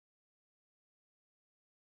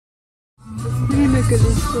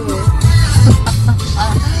колесо.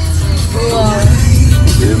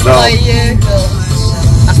 Поехал.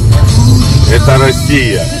 Это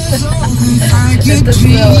Россия. Это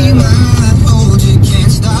целое.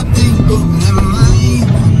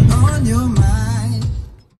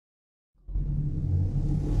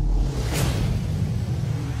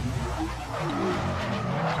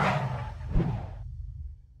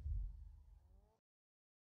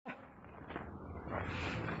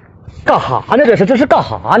干哈呢？这是干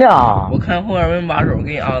哈呢？我看后面门把手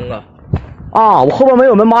给你安了。啊，我后边没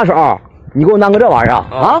有门把手，你给我安个这玩意儿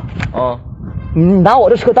啊？啊！你拿我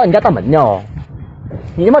这车当你家大门呢？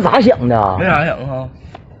你他妈咋想的？没啥想啊。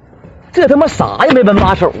这他妈啥也没门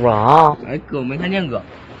把手啊！哎，哥，我没看见哥。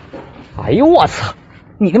哎呦我操！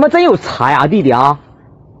你他妈真有才啊，弟弟啊！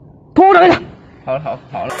拖我整去。好了。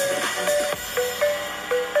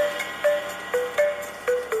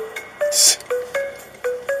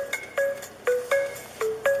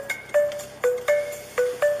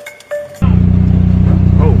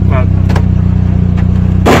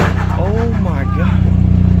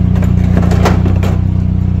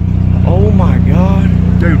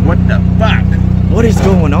Dude, what the fuck? What is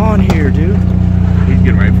going on here, dude? He's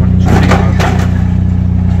getting ready to fucking shoot me up.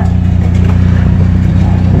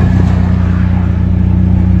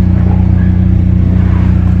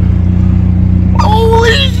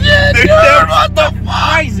 Holy shit, dude! What the fuck?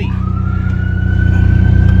 Crazy!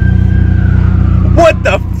 What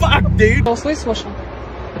the fuck, dude? Слышь, Маша?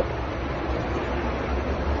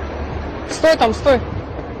 Стой там, стой!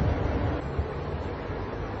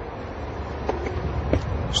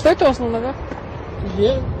 Что это у вас на ногах?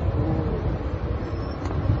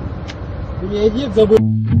 Я дед забыл.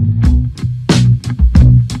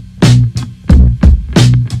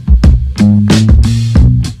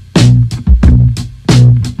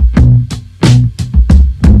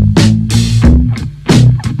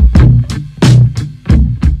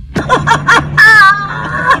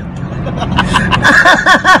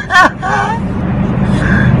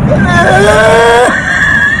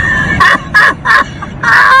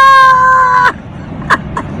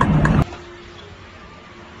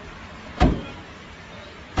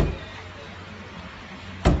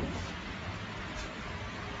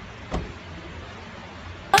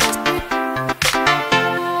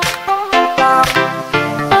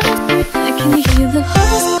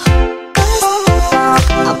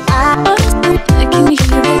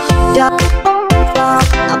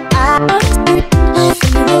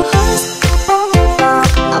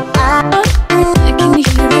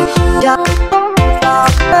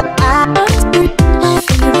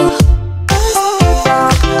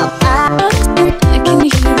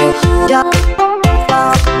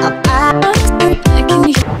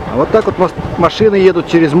 Вот так вот машины едут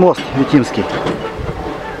через мост Витимский.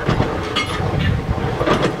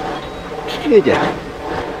 Видите?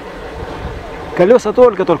 Колеса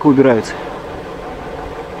только убираются.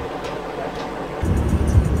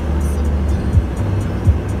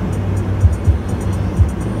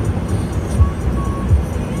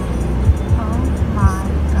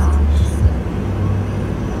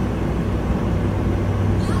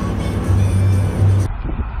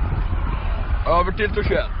 Över till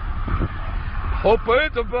Torshäll. Hoppa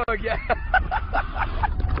ut och böga.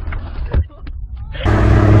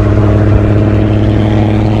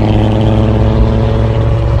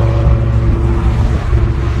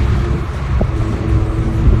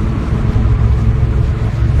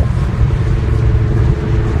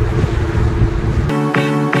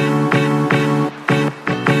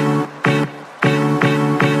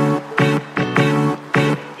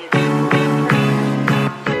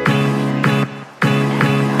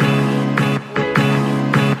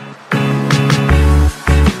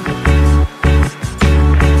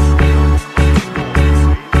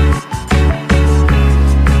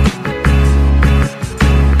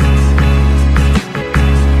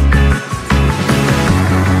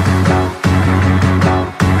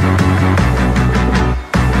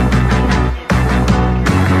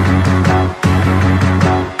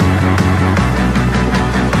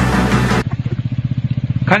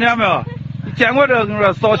看见没有？你见过这跟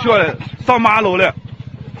说扫学的、扫马路的？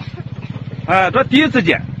哎，这第一次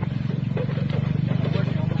见。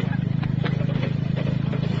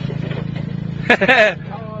嘿嘿。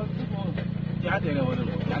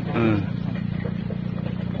嗯。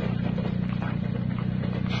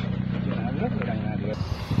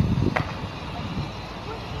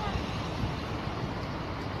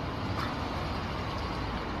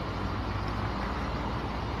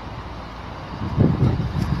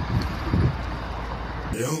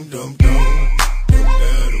Dum dum dum, dum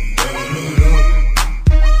dum dum dum,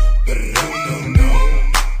 dum dum dum.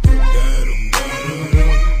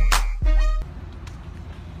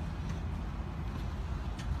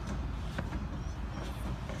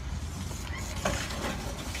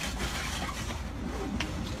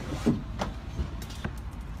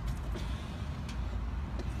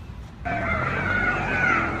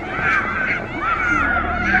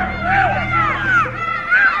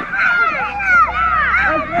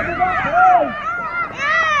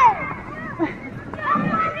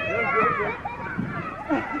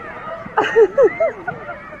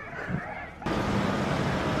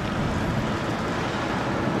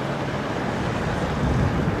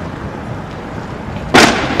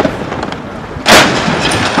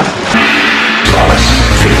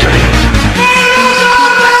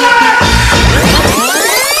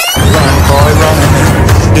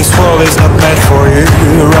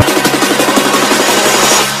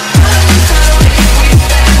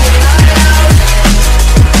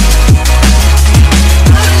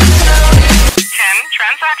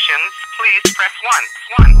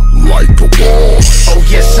 Like a boss. Oh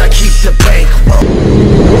yes, I keep the bank.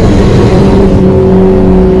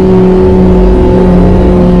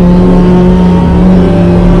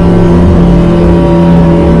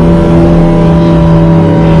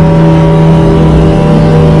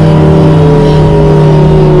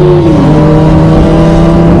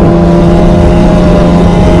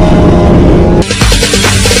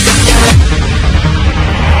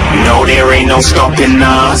 No, there ain't no stopping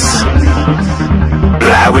us.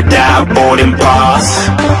 Fly without boarding pass.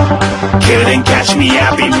 Couldn't catch me,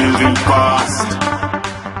 I'll be moving fast.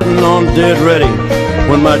 I'm dead ready.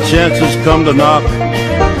 When my chances come to knock,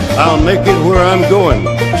 I'll make it where I'm going.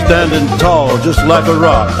 Standing tall, just like a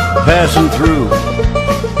rock. Passing through.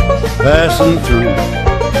 Passing through.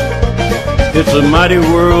 It's a mighty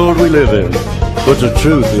world we live in. But the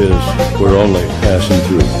truth is, we're only passing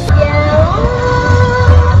through.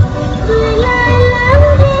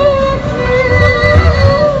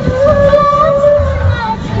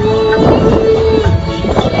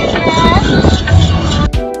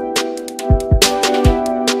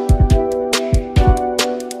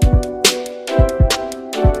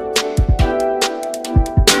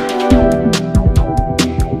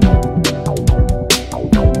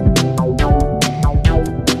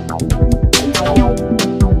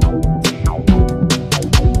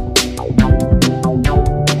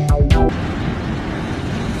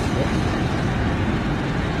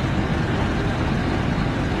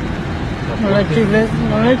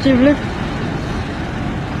 No le chifles.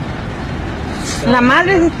 La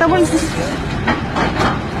madre está buena.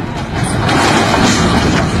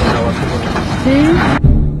 Sí.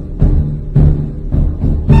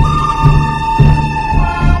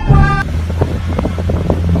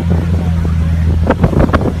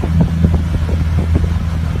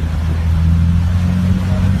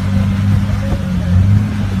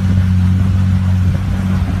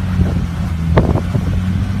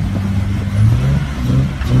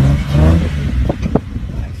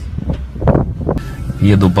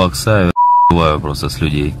 Еду по Оксаю, бываю просто с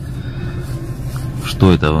людей.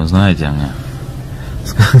 Что это, вы знаете мне?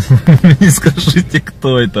 Не скажите,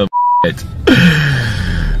 кто это, блядь.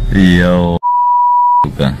 Я,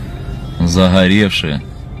 сука, загоревший.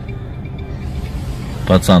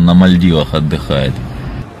 Пацан на Мальдивах отдыхает.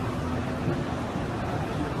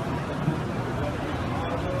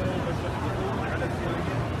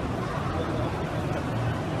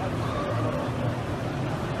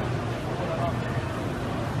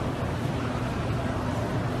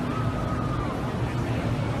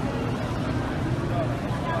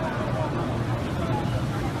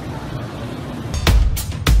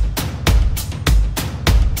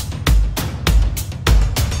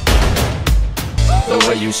 The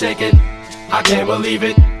way you shake it, I can't believe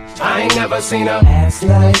it. I ain't never seen a ass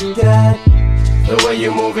like that. The way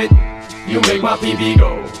you move it, you make my PB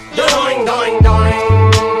go doing, doing, doing.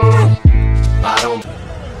 I don't.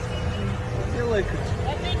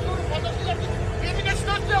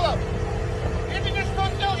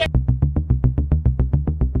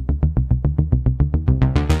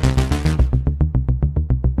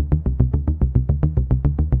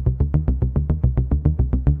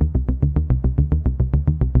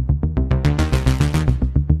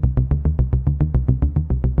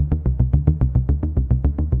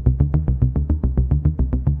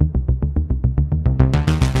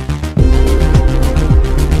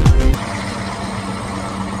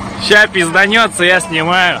 Ща пизданется, я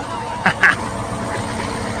снимаю.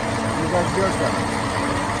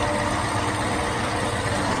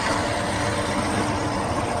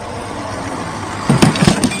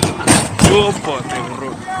 Опа, ты в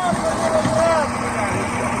рот.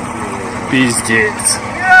 Пиздец.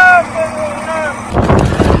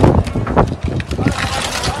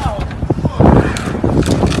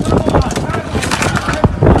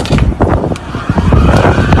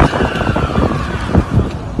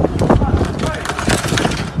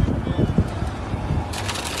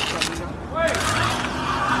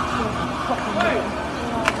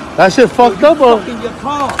 That shit fucked up, or?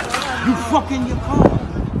 You fucking your car.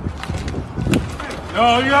 No,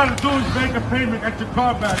 all you gotta do is make a payment, get your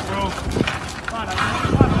car back, bro.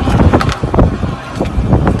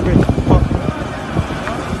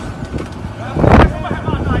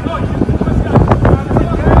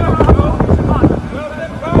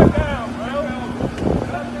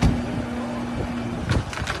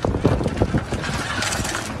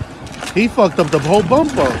 He fucked up the whole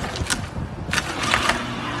bumper.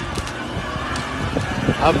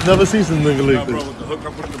 I've never seen some nigga like this. Bro, with the hook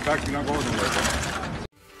I put in the back, you're not going anywhere, bro.